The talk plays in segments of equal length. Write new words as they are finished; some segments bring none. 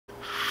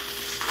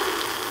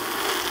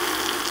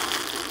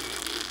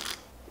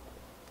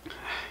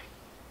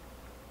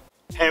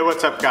Hey,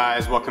 what's up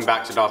guys? Welcome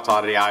back to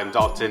Daltodity. I'm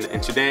Dalton,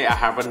 and today I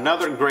have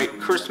another great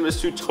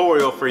Christmas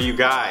tutorial for you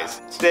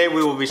guys. Today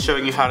we will be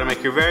showing you how to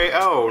make your very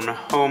own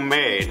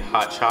homemade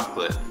hot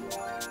chocolate.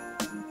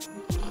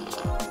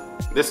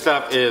 This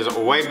stuff is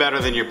way better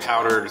than your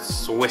powdered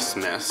Swiss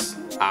Miss,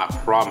 I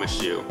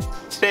promise you.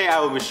 Today I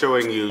will be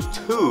showing you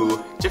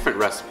two different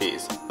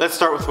recipes. Let's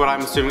start with what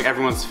I'm assuming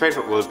everyone's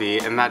favorite will be,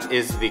 and that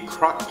is the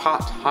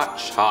crockpot hot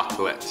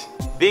chocolate.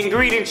 The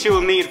ingredients you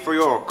will need for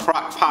your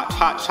crockpot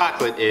hot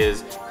chocolate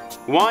is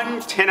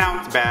one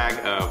 10-ounce bag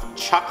of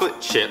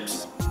chocolate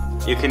chips.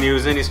 You can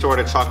use any sort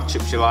of chocolate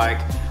chips you like.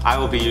 I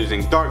will be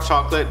using dark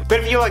chocolate, but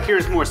if you like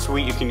yours more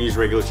sweet, you can use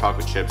regular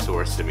chocolate chips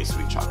or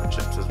semi-sweet chocolate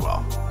chips as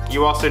well.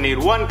 You also need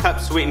 1 cup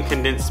sweetened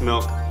condensed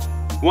milk,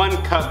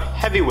 1 cup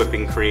heavy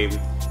whipping cream,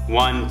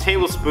 1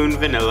 tablespoon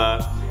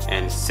vanilla,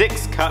 and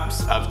 6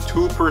 cups of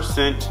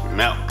 2%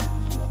 milk.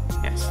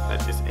 Yes,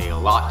 that is a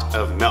lot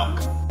of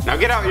milk. Now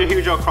get out your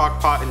huge old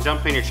crock pot and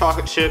dump in your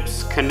chocolate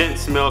chips,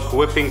 condensed milk,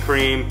 whipping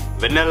cream,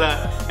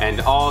 vanilla, and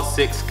all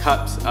 6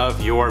 cups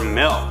of your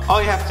milk. All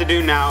you have to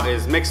do now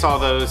is mix all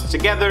those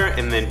together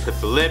and then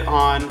put the lid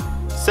on,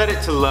 set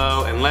it to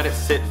low, and let it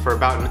sit for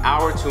about an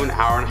hour to an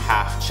hour and a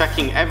half,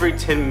 checking every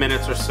 10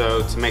 minutes or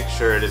so to make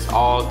sure it is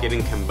all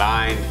getting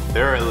combined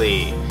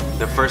thoroughly.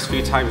 The first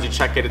few times you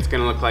check it, it's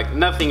gonna look like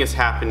nothing is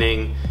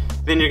happening.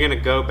 Then you're gonna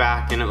go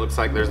back and it looks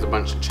like there's a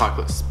bunch of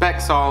chocolate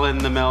specks all in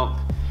the milk.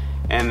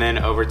 And then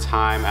over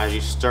time, as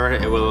you stir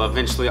it, it will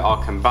eventually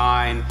all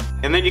combine.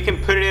 And then you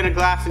can put it in a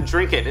glass and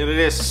drink it, and it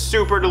is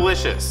super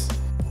delicious.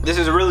 This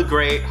is a really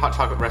great hot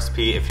chocolate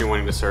recipe if you're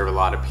wanting to serve a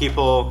lot of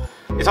people.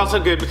 It's also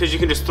good because you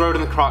can just throw it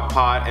in the crock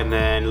pot and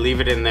then leave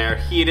it in there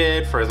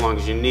heated for as long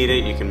as you need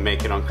it. You can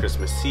make it on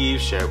Christmas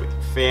Eve, share it with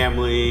your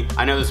family.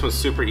 I know this one's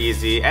super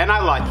easy and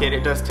I like it,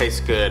 it does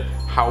taste good.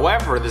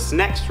 However, this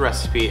next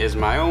recipe is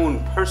my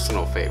own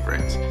personal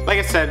favorite. Like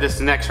I said, this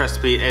next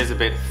recipe is a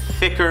bit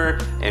thicker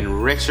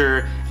and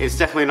richer. It's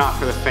definitely not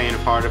for the faint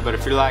of heart, but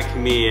if you're like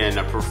me and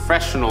a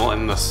professional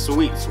in the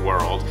sweets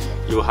world,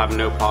 you will have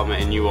no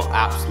problem and you will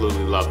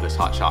absolutely love this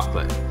hot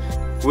chocolate.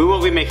 We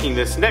will be making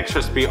this next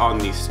recipe on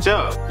the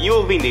stove. You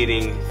will be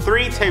needing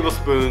 3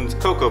 tablespoons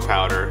cocoa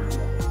powder,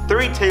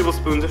 3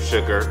 tablespoons of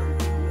sugar,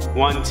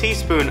 1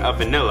 teaspoon of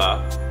vanilla,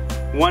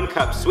 1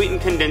 cup sweetened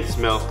condensed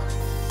milk,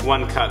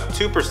 1 cup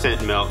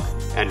 2% milk,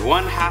 and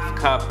 1/2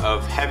 cup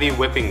of heavy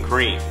whipping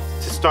cream.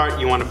 To start,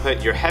 you want to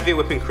put your heavy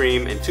whipping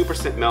cream and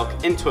 2% milk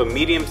into a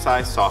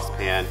medium-sized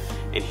saucepan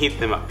and heat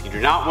them up. You do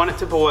not want it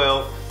to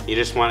boil, you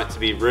just want it to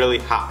be really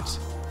hot.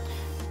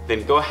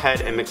 Then go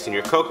ahead and mix in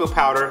your cocoa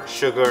powder,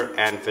 sugar,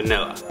 and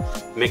vanilla.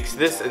 Mix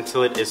this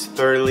until it is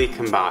thoroughly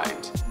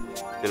combined.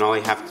 Then all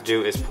you have to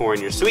do is pour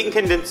in your sweetened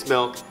condensed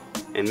milk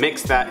and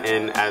mix that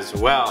in as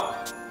well.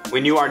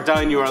 When you are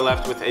done, you are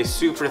left with a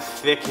super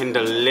thick and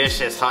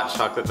delicious hot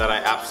chocolate that I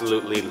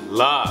absolutely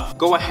love.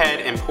 Go ahead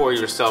and pour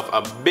yourself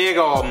a big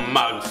old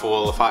mug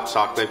full of hot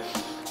chocolate.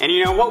 And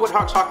you know, what would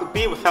hot chocolate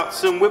be without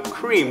some whipped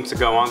cream to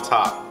go on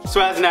top? So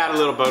as an added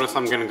little bonus,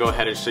 I'm gonna go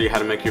ahead and show you how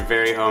to make your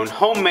very own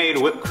homemade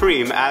whipped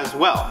cream as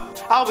well.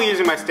 I'll be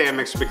using my stand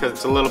mixer because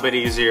it's a little bit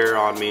easier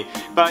on me,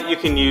 but you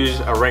can use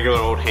a regular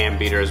old hand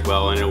beater as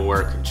well and it'll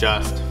work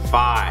just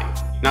fine.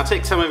 Now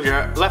take some of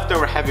your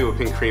leftover heavy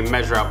whipping cream,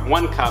 measure out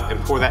 1 cup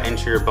and pour that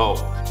into your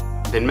bowl.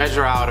 Then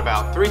measure out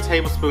about 3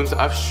 tablespoons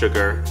of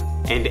sugar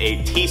and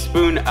a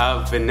teaspoon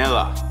of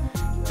vanilla.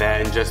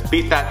 Then just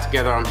beat that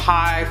together on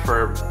high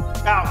for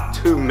about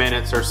 2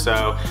 minutes or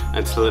so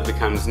until it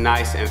becomes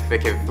nice and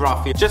thick and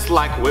frothy, just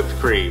like whipped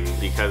cream,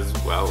 because,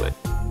 well,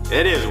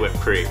 it is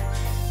whipped cream.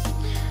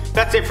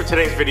 That's it for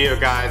today's video,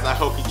 guys. I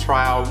hope you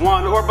try out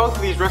one or both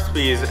of these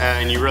recipes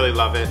and you really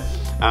love it.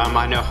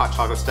 I know hot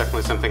chocolate's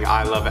definitely something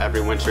I love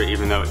every winter,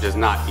 even though it does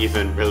not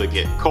even really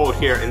get cold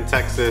here in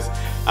Texas.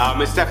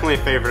 It's definitely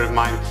a favorite of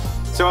mine.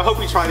 So I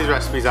hope you try these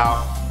recipes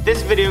out.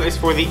 This video is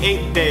for the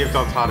 8th day of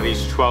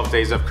Daltodity's 12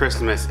 Days of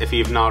Christmas. If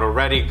you've not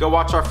already, go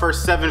watch our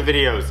first 7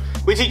 videos.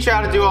 We teach you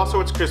how to do all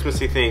sorts of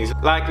Christmassy things,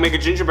 like make a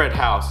gingerbread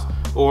house,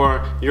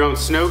 or your own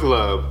snow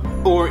globe,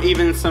 or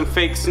even some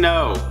fake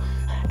snow.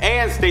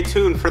 And stay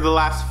tuned for the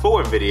last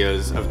 4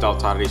 videos of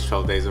Daltodity's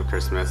 12 Days of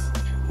Christmas.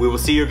 We will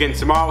see you again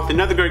tomorrow with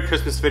another great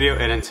Christmas video,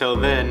 and until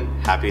then,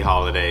 happy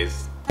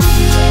holidays.